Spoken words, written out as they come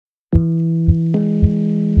Hi,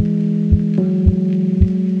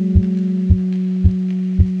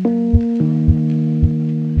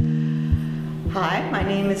 my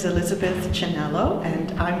name is Elizabeth Cinello,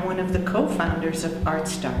 and I'm one of the co-founders of Art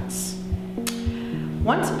Starts.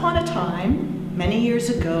 Once upon a time, many years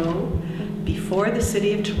ago, before the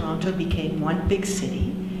city of Toronto became one big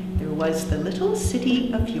city, there was the little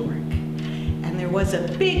city of York. And there was a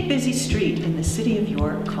big busy street in the city of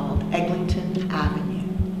York called Eglinton Avenue.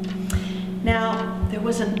 Now, there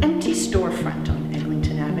was an empty storefront on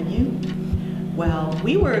Eglinton Avenue. Well,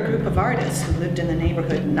 we were a group of artists who lived in the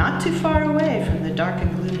neighborhood not too far away from the dark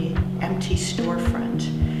and gloomy empty storefront.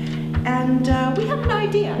 And we had an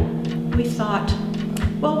idea. We thought,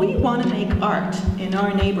 well, we want to make art in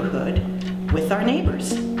our neighborhood with our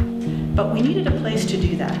neighbors. But we needed a place to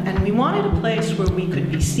do that. And we wanted a place where we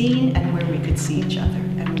could be seen and where we could see each other.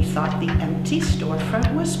 And we thought the empty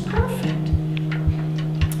storefront was perfect.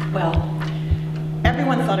 Well,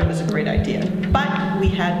 everyone thought it was a great idea, but we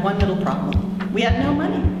had one little problem. We had no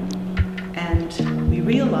money, and we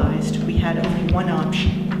realized we had only one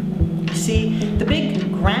option. You see, the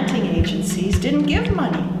big granting agencies didn't give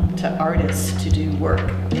money to artists to do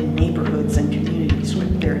work in neighborhoods and communities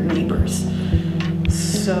with their neighbors.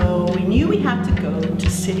 So we knew we had to go to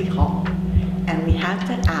City Hall, and we had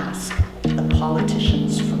to ask the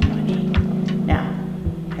politicians for money. Now,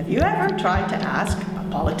 have you ever tried to ask a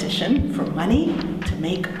politician for money to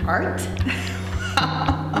make art?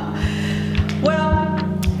 Well,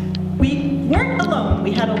 we weren't alone.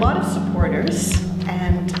 We had a lot of supporters,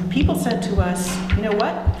 and people said to us, you know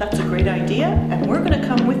what, that's a great idea, and we're going to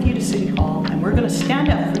come with you to City Hall, and we're going to stand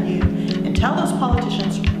up for you and tell those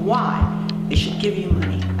politicians why they should give you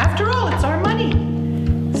money. After all, it's our money.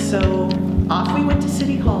 So off we went to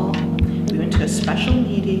City Hall. We went to a special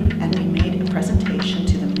meeting, and we made a presentation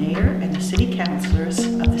to the mayor and the city councillors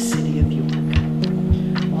of the city of York.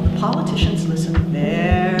 Well, the politicians listened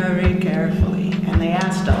very carefully, and they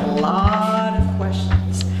asked a lot of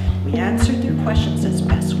questions. We answered their questions as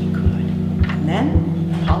best we could. And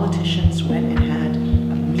then the politicians went and had a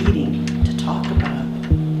meeting to talk about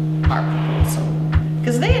our proposal.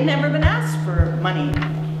 Because they had never been asked for money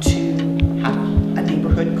to have a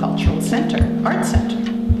neighborhood cultural center, art center.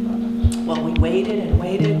 Well, we waited and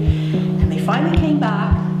waited, and they finally came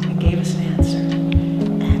back and gave us an answer.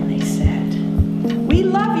 And they said, we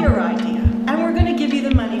love your idea, and we're going to give you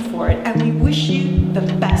the money for it, and we wish you the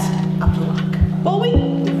best of luck. Well, we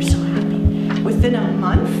were so happy. Within a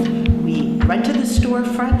month, we rented the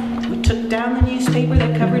storefront, we took down the newspaper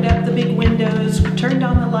that covered up the big windows, we turned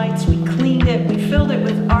on the lights, we cleaned it, we filled it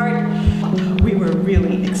with art. We were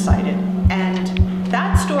really excited.